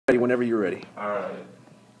Whenever you're ready. All right.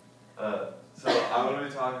 So I'm going to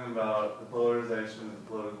be talking about the polarization of the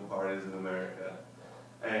political parties in America.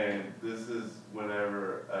 And this is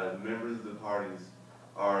whenever members of the parties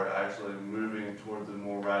are actually moving towards the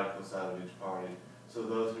more radical side of each party. So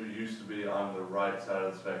those who used to be on the right side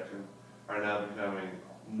of the spectrum are now becoming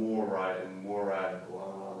more right and more radical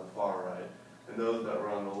on the far right. And those that were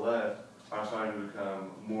on the left are starting to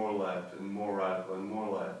become more left and more radical and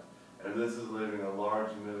more left. And this is leaving a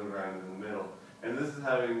large middle ground in the middle. And this is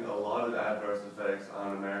having a lot of adverse effects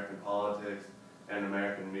on American politics and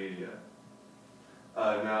American media.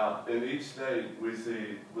 Now, in each state, we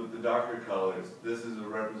see with the darker colors, this is a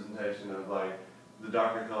representation of like the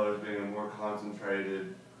darker colors being a more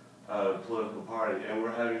concentrated political party. And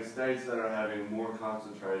we're having states that are having more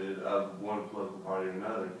concentrated of one political party or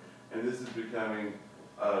another. And this is becoming,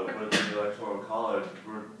 with the Electoral College,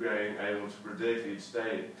 we're being able to predict each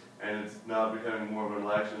state. And it's not becoming more of an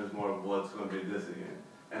election, it's more of what's going to be this again.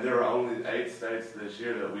 And there are only 8 states this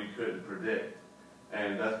year that we couldn't predict.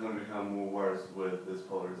 And that's going to become more worse with this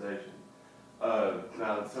polarization.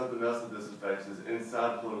 Now, something else that this affects is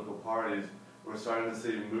inside political parties, we're starting to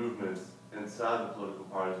see movements inside the political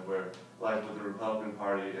parties where, like with the Republican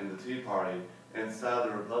Party and the Tea Party, inside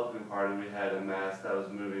the Republican Party we had a mass that was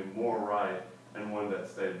moving more right and one that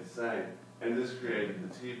stayed the same. And this created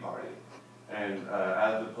the Tea Party. And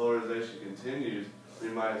as the polarization continues, we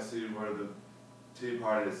might see where the Tea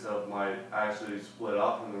Party itself might actually split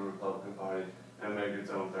off from the Republican Party and make its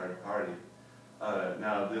own third party.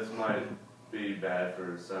 Now, this might be bad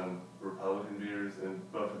for some Republican viewers,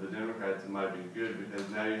 but for the Democrats it might be good because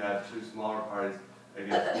now you have 2 smaller parties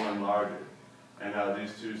against one larger. And now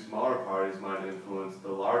these 2 smaller parties might influence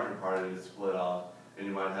the larger party to split off, and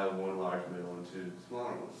you might have one large middle and 2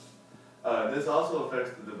 smaller ones. This also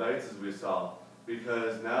affects the debates as we saw,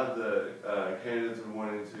 because now the candidates are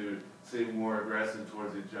wanting to seem more aggressive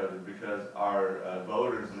towards each other because our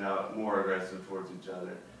voters are now more aggressive towards each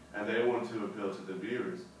other, and they want to appeal to the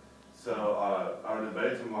viewers. So our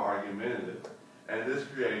debates are more argumentative, and this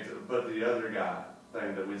creates a "but the other guy"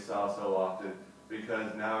 thing that we saw so often,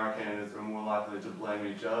 because now our candidates are more likely to blame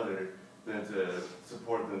each other than to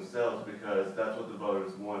support themselves, because that's what the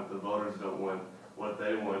voters want. The voters don't want what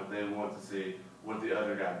they want to see what the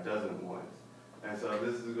other guy doesn't want. And so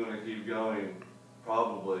this is going to keep going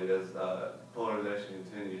probably as polarization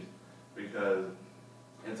continues, because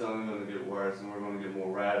it's only going to get worse and we're going to get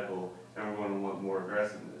more radical and we're going to want more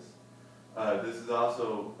aggressiveness. This is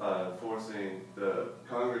also forcing the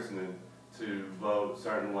congressmen to vote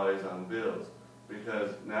certain ways on bills,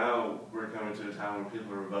 because now we're coming to a time when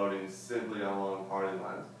people are voting simply along party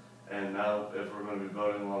lines. And now if we're going to be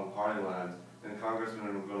voting along party lines, then congressmen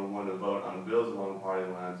are going to want to vote on bills along party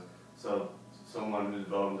lines, so someone who's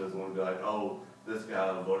voting doesn't want to be like, oh, this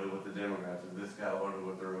guy voted with the Democrats, or this guy voted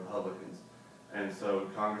with the Republicans. And so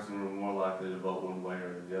congressmen are more likely to vote one way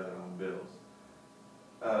or the other on bills.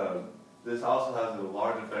 This also has a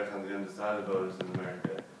large effect on the undecided voters in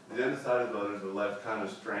America. The undecided voters are left kind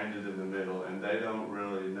of stranded in the middle, and they don't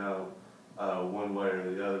really know one way or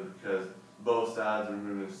the other, because both sides are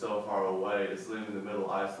moving so far away, it's leaving the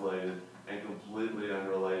middle isolated and completely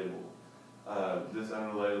unrelatable. This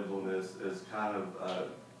unrelatableness is kind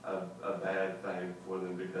of a bad thing for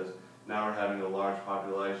them, because now we're having a large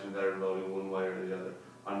population that are voting one way or the other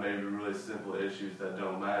on maybe really simple issues that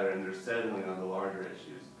don't matter, and they're settling on the larger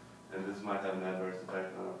issues. And this might have an adverse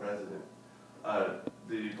effect on our president.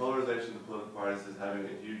 The polarization of the political parties is having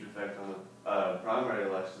a huge effect on the primary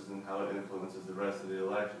elections and how it influences the rest of the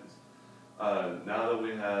elections. Now that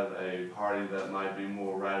we have a party that might be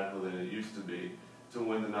more radical than it used to be, to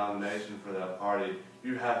win the nomination for that party,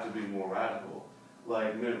 you have to be more radical.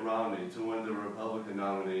 Like Mitt Romney, to win the Republican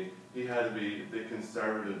nominee, he had to be the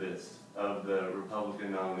conservativist of the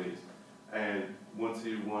Republican nominees. And once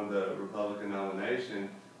he won the Republican nomination,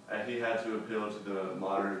 he had to appeal to the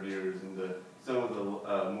moderate viewers and some of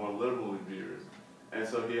the more liberal viewers. And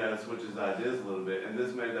so he had to switch his ideas a little bit, and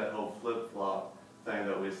this made that whole flip-flop thing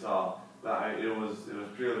that we saw. But it was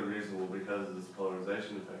purely reasonable because of this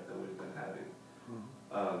polarization effect that we've been having.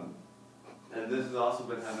 And this has also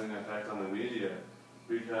been having an effect on the media,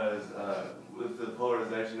 because with the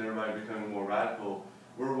polarization, everybody becoming more radical,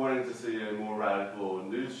 we're wanting to see a more radical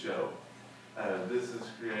news show. This is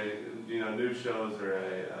creating, news shows are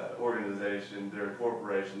a organization, they're a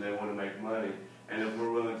corporation, they want to make money. And if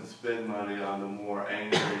we're willing to spend money on the more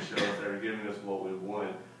angry shows that are giving us what we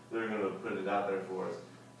want, they're going to put it out there for us.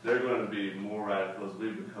 They're going to be more radical as we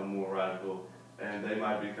become more radical, and they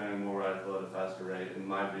might be becoming more radical at a faster rate, and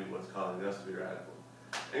might be what's causing us to be radical.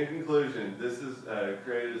 In conclusion, this has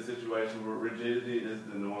created a situation where rigidity is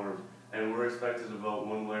the norm, and we're expected to vote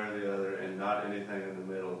one way or the other and not anything in the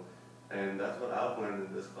middle. And that's what I've learned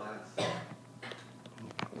in this class.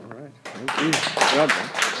 All right. Thank you. Good job, man.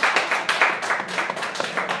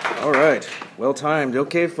 All right. Well timed.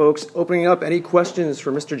 Okay, folks. Opening up. Any questions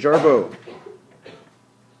for Mr. Jarboe?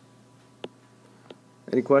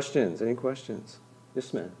 Any questions? Any questions?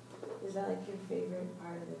 Yes, ma'am. Is that like your favorite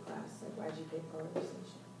part of the class? Like, why'd you pick polarization?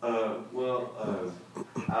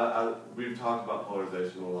 We've talked about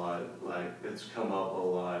polarization a lot. Like, it's come up a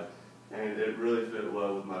lot. And it really fit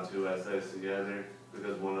well with my two essays together,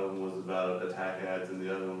 because one of them was about attack ads and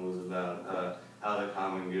the other one was about how the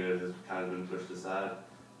common good has kind of been pushed aside.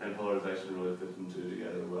 And polarization really fit them two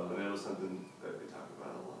together well. And it was something that we talked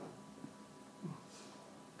about a lot.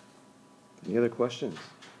 Any other questions?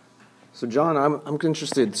 So, John, I'm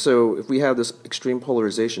interested. So, if we have this extreme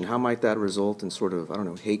polarization, how might that result in sort of, I don't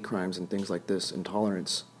know, hate crimes and things like this,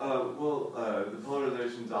 intolerance? The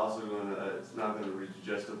polarization is also going to, it's not going to reach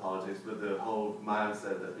just to politics, but the whole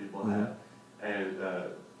mindset that people have. And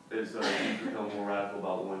if you become more radical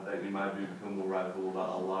about one thing, you might become more radical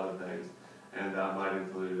about a lot of things. And that might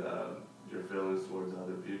include your feelings towards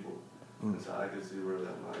other people. And so I can see where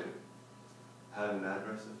that might have an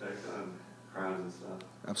adverse effect on crimes and stuff.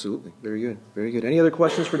 Absolutely. Very good. Very good. Any other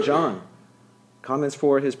questions for John? Comments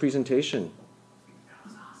for his presentation? That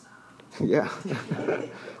was awesome. Yeah.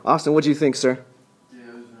 Austin, what do you think, sir? Yeah, it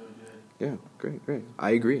was really good. Yeah, great, great. I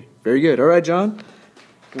agree. Very good. All right, John.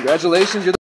 Congratulations. You're the